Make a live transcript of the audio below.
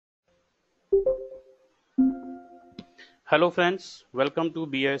Hello friends, welcome to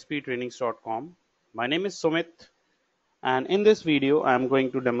bisptrainings.com. My name is Sumit, and in this video I am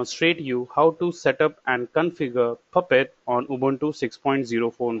going to demonstrate you how to set up and configure Puppet on Ubuntu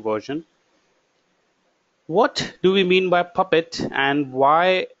 6.04 version. What do we mean by Puppet and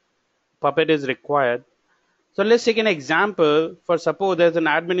why Puppet is required? So let's take an example. For suppose there's an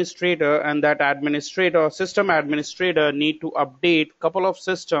administrator, and that administrator, system administrator, need to update couple of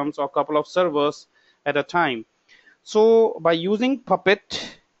systems or couple of servers at a time. So by using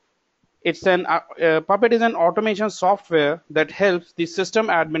Puppet, Puppet is an automation software that helps the system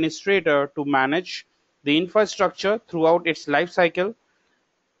administrator to manage the infrastructure throughout its life cycle.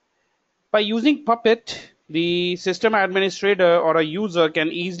 By using Puppet, the system administrator or a user can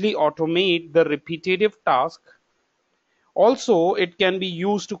easily automate the repetitive task. Also, it can be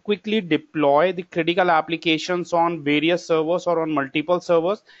used to quickly deploy the critical applications on various servers or on multiple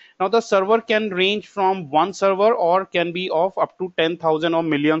servers. Now, the server can range from one server or can be of up to 10,000 or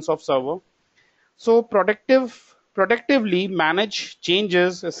millions of servers. So productively manage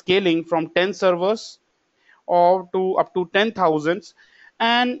changes scaling from 10 servers or to up to 10,000,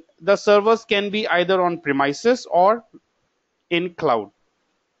 and the servers can be either on premises or in cloud.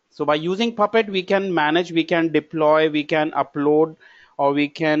 So by using Puppet, we can manage, we can deploy, we can upload, or we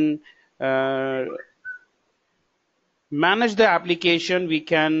can uh, manage the application. We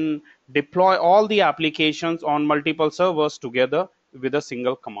can deploy all the applications on multiple servers together with a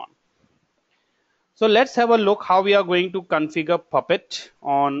single command. So let's have a look how we are going to configure Puppet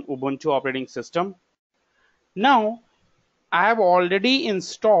on Ubuntu operating system. Now, I have already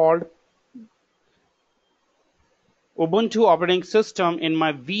installed Ubuntu operating system in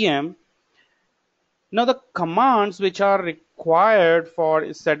my VM. Now, the commands which are required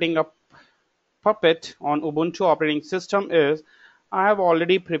for setting up Puppet on Ubuntu operating system is, I have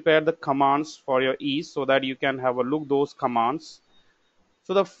already prepared the commands for your ease so that you can have a look those commands.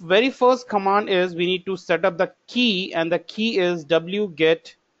 So the very first command is we need to set up the key, and the key is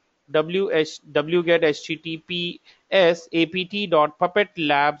wget https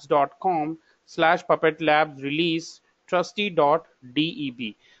apt.puppetlabs.com/puppetlabs release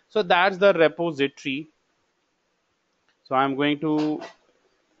trusty.deb. So that's the repository. So I'm going to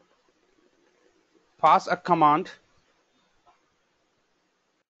pass a command,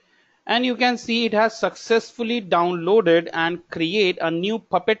 and you can see it has successfully downloaded and create a new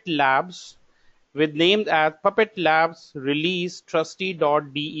Puppet Labs with named as Puppet Labs release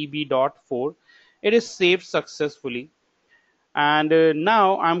trusty.deb.4. It is saved successfully, and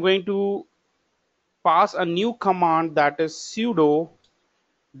now I'm going to pass a new command, that is sudo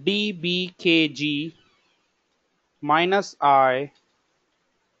dbkg -i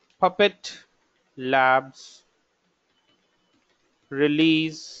puppet labs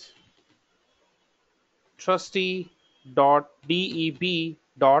release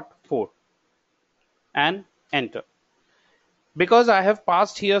trusty.deb.4 and enter. Because I have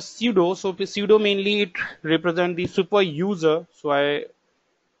passed here sudo, so sudo mainly it represents the super user, so I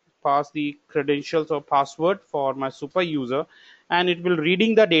pass the credentials or password for my super user, and it will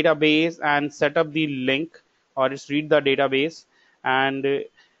reading the database and set up the link, or it's read the database. And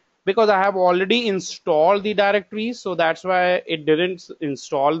because I have already installed the directories, so that's why it didn't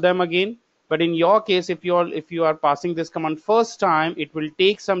install them again. But in your case, if you are passing this command first time, it will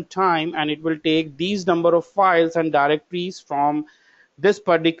take some time, and it will take these number of files and directories from this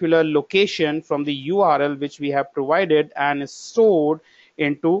particular location from the URL which we have provided, and is stored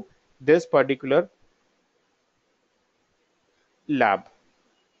into this particular lab.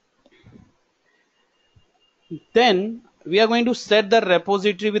 Then we are going to set the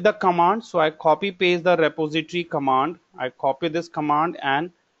repository with the command. So I copy paste the repository command. I copy this command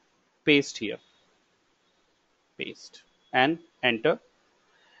and paste here, paste and enter.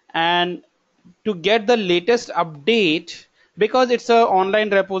 And to get the latest update, because it's a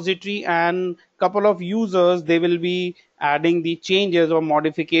online repository and couple of users, they will be adding the changes or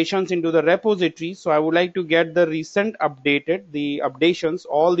modifications into the repository. So I would like to get the recent updated, the updations,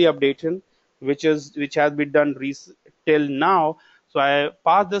 all the updation which has been done till now. So I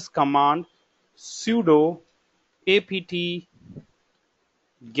pass this command sudo apt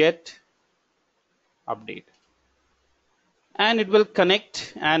get update, and it will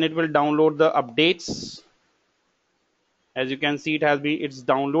connect and it will download the updates. As you can see, it's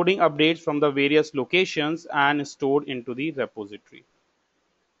downloading updates from the various locations and stored into the repository.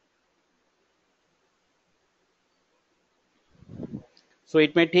 So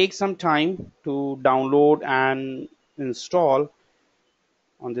it may take some time to download and install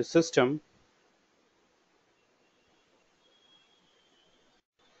on the system.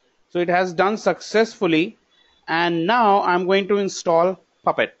 So it has done successfully, and now I'm going to install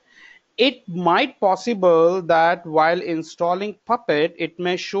Puppet. It might possible that while installing Puppet, it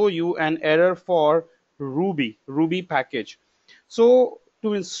may show you an error for Ruby package. So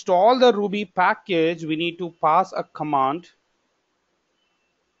to install the Ruby package, we need to pass a command.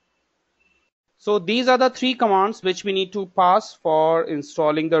 So these are the three commands which we need to pass for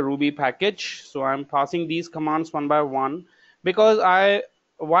installing the Ruby package. So I'm passing these commands one by one because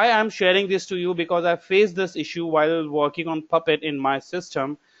why I'm sharing this to you, because I faced this issue while working on Puppet in my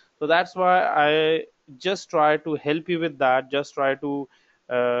system. So that's why I just try to help you with that. Just try to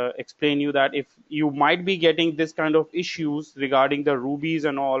explain you that if you might be getting this kind of issues regarding the Rubies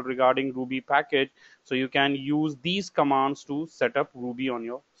and all regarding Ruby package, so you can use these commands to set up Ruby on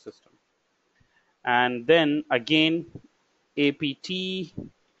your system. And then again apt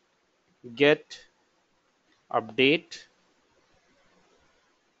get update,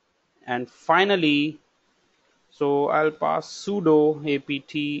 and finally, so I'll pass sudo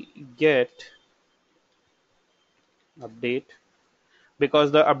apt get update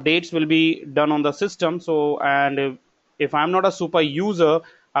because the updates will be done on the system. So, and if I'm not a super user,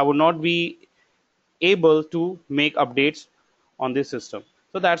 I would not be able to make updates on this system.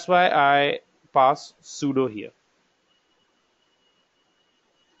 So that's why I pass sudo here.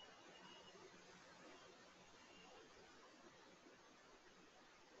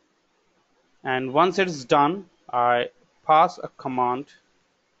 And once it's done, I pass a command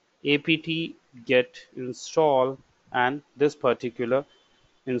apt get install, and this particular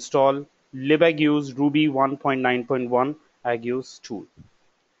install libague's ruby 1.9.1 agues tool.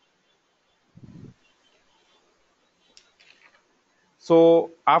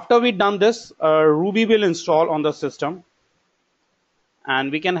 So after we done this, Ruby will install on the system,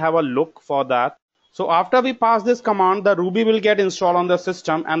 and we can have a look for that. So after we pass this command, the Ruby will get installed on the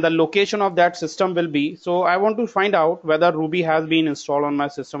system, and the location of that system will be. So I want to find out whether Ruby has been installed on my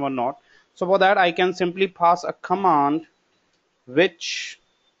system or not. So for that, I can simply pass a command which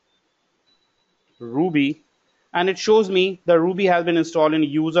Ruby, and it shows me the Ruby has been installed in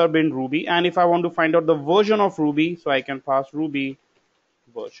user bin Ruby. And if I want to find out the version of Ruby, so I can pass Ruby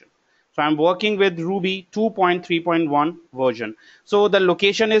version. So I'm working with Ruby 2.3.1 version. So the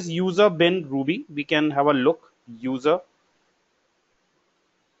location is user bin Ruby. We can have a look. User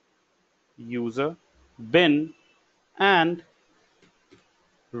bin and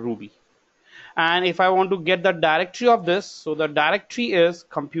Ruby. And if I want to get the directory of this, so the directory is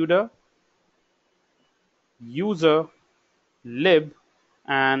computer user lib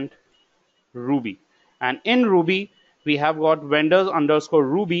and Ruby. And in Ruby, we have got vendors underscore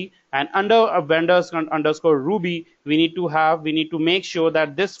Ruby, and under a vendors underscore Ruby, we need to make sure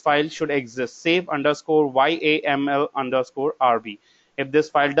that this file should exist, save underscore YAML underscore RB. If this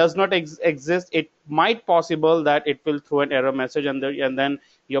file does not exist, it might possible that it will throw an error message, and then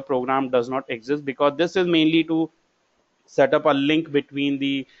your program does not exist, because this is mainly to set up a link between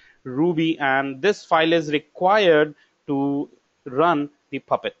the Ruby, and this file is required to run the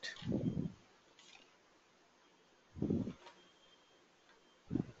Puppet.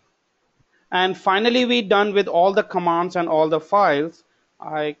 And finally, we done with all the commands and all the files.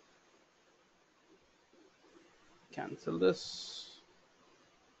 I cancel this.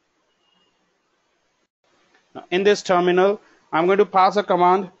 Now, in this terminal, I'm going to pass a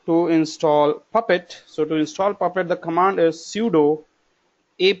command to install Puppet. So to install Puppet, the command is sudo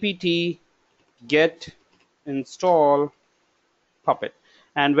apt get install Puppet.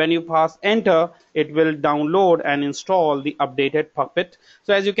 And when you pass enter, it will download and install the updated Puppet.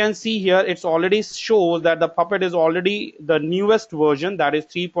 So as you can see here, it's already shows that the Puppet is already the newest version, that is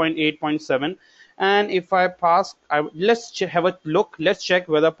 3.8.7. and if I pass, let's have a look. Let's check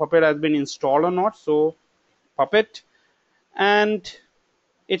whether Puppet has been installed or not. So Puppet, and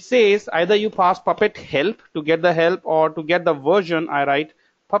it says either you pass Puppet help to get the help, or to get the version, I write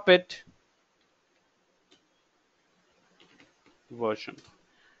Puppet version,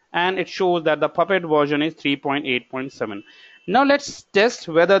 and it shows that the Puppet version is 3.8.7. Now let's test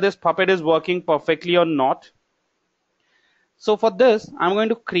whether this Puppet is working perfectly or not. So for this, I'm going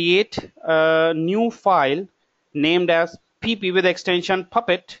to create a new file named as pp with extension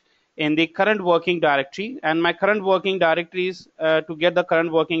Puppet in the current working directory. And my current working directory is, to get the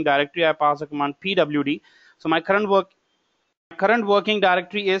current working directory, I pass a command pwd. So my current working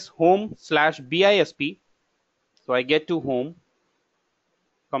directory is home/bisp. So I get to home,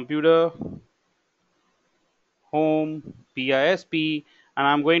 computer home bisp, and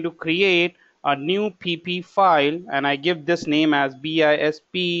I'm going to create a new pp file, and I give this name as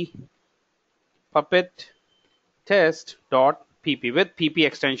bisp puppet test pp with pp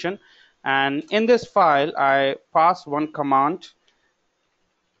extension, and in this file I pass one command,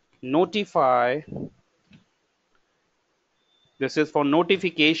 notify. This is for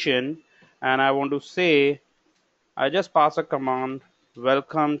notification, and I want to say I just pass a command,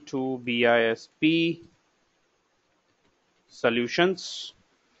 welcome to BISP solutions,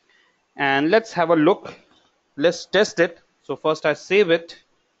 and let's have a look. Let's test it. So first I save it.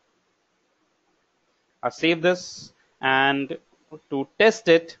 I save this, and to test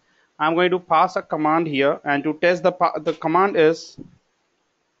it I'm going to pass a command here, and to test the command is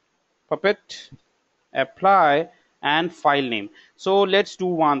puppet apply and file name. So let's do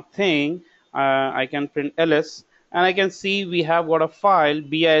one thing. I can print ls, and I can see we have got a file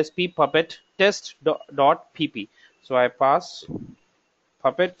bisp puppet test.pp. So I pass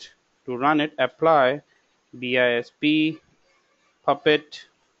puppet to run it, apply bisp puppet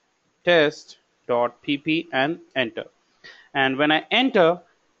test.pp and enter. And when I enter,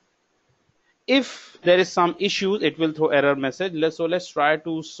 if there is some issue, it will throw error message. So let's try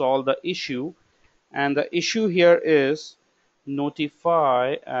to solve the issue. And the issue here is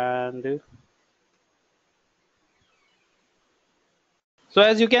notify, and so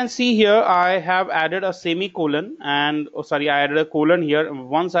as you can see here I have added a semicolon, and I added a colon here.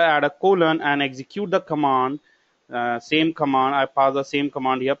 Once I add a colon and execute the command, same command, I pass the same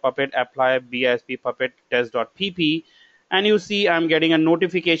command here, puppet apply bisp puppet test.pp, and you see I'm getting a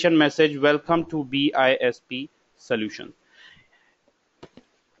notification message, welcome to BISP solution.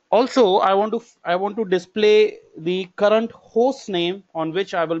 Also I want to display the current host name on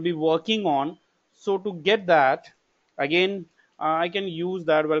which I will be working on. So to get that, again I can use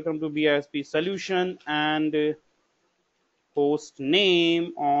that welcome to BISP solution, and host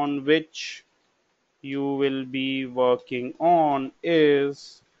name on which you will be working on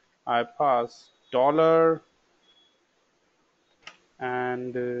is, I pass dollar,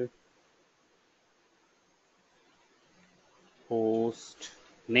 and host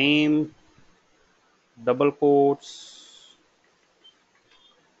name double quotes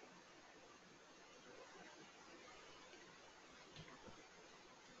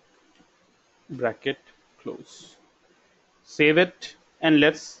bracket close. Save it, and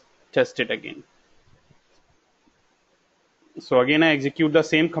let's test it again. So again I execute the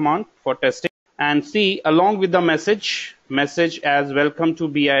same command for testing, and see along with the message as welcome to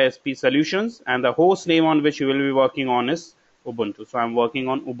BISP solutions, and the host name on which you will be working on is Ubuntu. So I'm working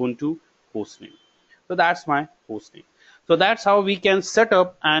on Ubuntu host name. So that's my host name. So that's how we can set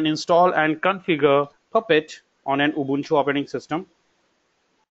up and install and configure Puppet on an Ubuntu operating system.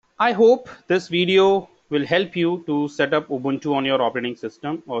 I hope this video will help you to set up Ubuntu on your operating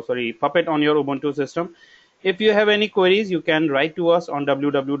system, Puppet on your Ubuntu system. If you have any queries, you can write to us on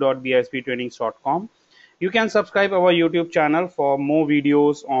www.bisptrainings.com. You can subscribe our YouTube channel for more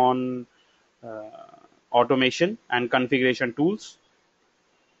videos on automation and configuration tools.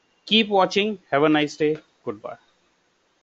 Keep watching. Have a nice day. Goodbye.